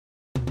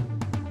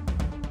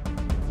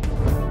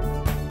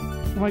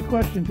My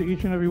question to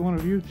each and every one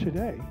of you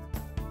today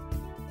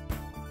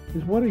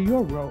is, what are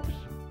your ropes?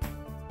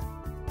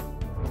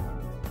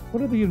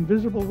 What are the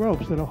invisible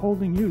ropes that are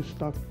holding you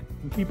stuck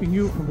and keeping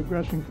you from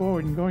progressing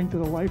forward and going to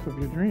the life of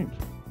your dreams?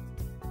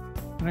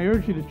 And I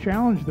urge you to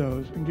challenge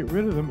those and get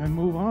rid of them and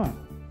move on.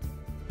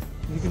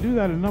 And you can do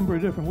that in a number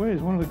of different ways.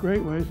 One of the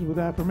great ways is with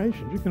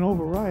affirmations. You can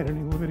override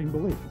any limiting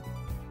belief.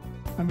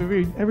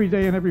 Every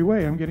day and every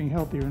way I'm getting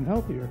healthier and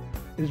healthier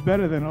is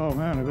better than, oh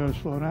man, I better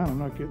slow down, I'm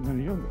not getting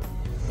any younger.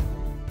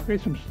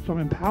 Create some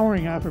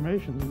empowering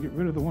affirmations and get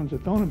rid of the ones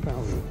that don't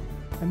empower you.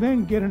 And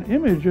then get an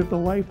image of the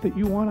life that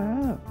you want to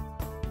have.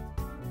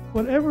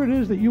 Whatever it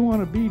is that you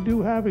want to be,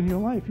 do, have in your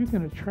life, you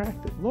can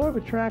attract it. Law of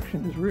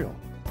attraction is real.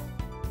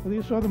 Whether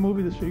you saw the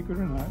movie The Secret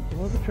or not, the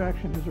law of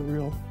attraction is a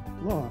real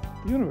law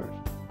of the universe.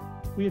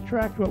 We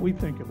attract what we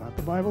think about.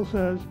 The Bible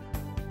says,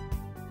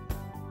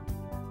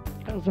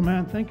 as a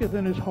man thinketh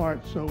in his heart,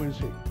 so is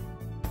he.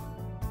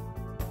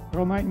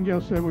 Earl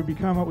Nightingale said, we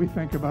become what we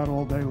think about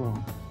all day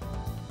long.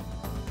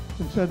 It's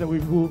been said that we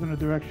move in the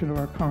direction of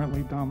our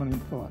currently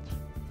dominant thoughts.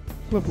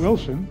 Flip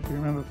Wilson, if you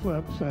remember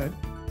Flip, said,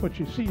 what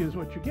you see is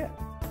what you get.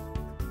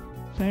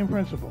 Same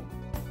principle.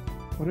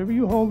 Whatever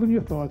you hold in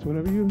your thoughts,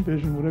 whatever you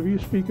envision, whatever you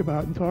speak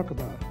about and talk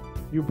about,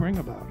 you bring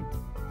about.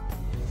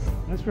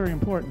 And that's very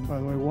important, by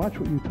the way. Watch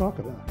what you talk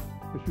about,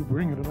 because you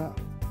bring it about.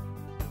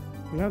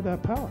 You have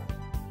that power.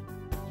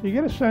 So you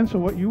get a sense of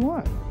what you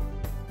want.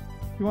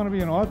 You want to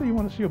be an author? You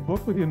want to see a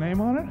book with your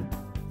name on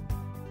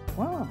it?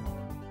 Wow.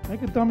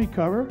 Make a dummy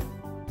cover.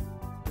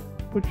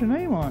 Put your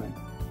name on it.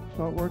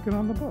 Start working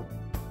on the book.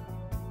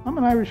 I'm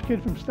an Irish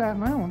kid from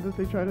Staten Island that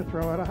they try to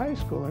throw out of high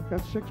school. I've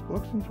got 6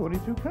 books in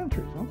 22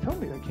 countries. Don't tell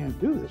me I can't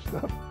do this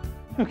stuff,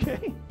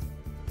 okay?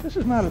 This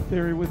is not a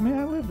theory with me.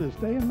 I live this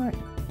day and night.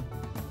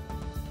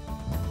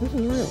 This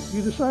is real.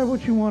 You decide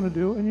what you want to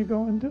do, and you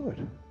go and do it.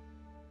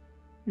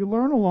 You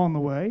learn along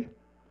the way.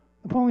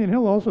 Napoleon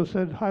Hill also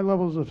said high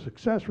levels of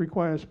success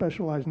require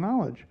specialized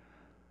knowledge.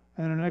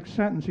 And in the next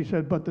sentence he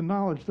said, but the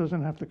knowledge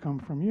doesn't have to come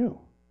from you.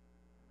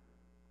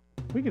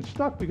 We get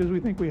stuck because we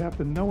think we have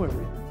to know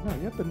everything. No,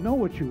 you have to know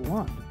what you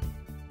want.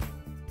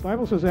 The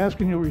Bible says ask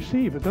and you'll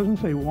receive. It doesn't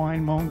say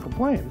whine, moan,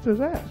 complain. It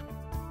says ask.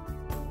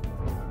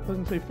 It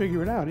doesn't say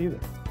figure it out either.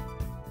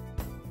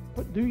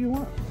 What do you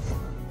want?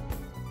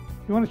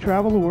 You want to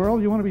travel the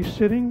world? You want to be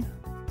sitting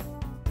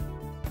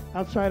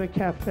outside a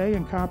cafe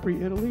in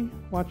Capri, Italy,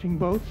 watching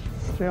boats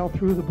sail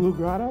through the Blue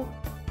Grotto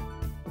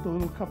with a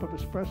little cup of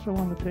espresso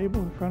on the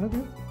table in front of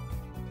you?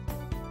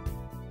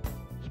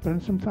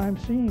 Spend some time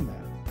seeing that.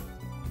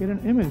 Get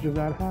an image of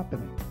that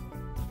happening.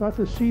 Start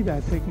to see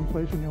that taking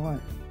place in your life.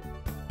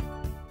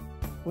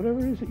 Whatever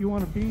it is that you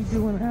want to be,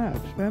 do, and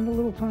have, spend a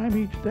little time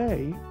each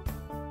day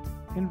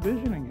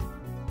envisioning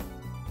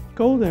it.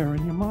 Go there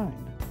in your mind.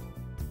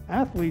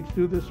 Athletes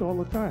do this all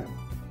the time.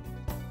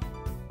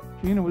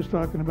 Gina was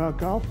talking about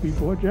golf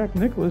before. Jack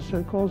Nicklaus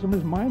calls them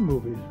his mind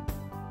movies.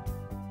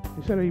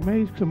 He said he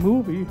makes a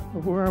movie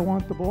of where I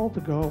want the ball to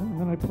go,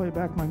 and then I play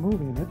back my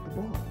movie and hit the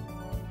ball.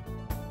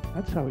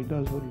 That's how he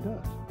does what he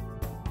does.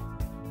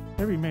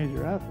 Every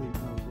major athlete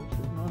knows this.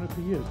 They've known it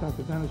for years.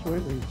 Dr. Dennis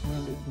Waitley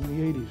learned it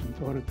in the 80s and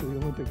taught it to the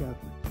Olympic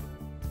athletes.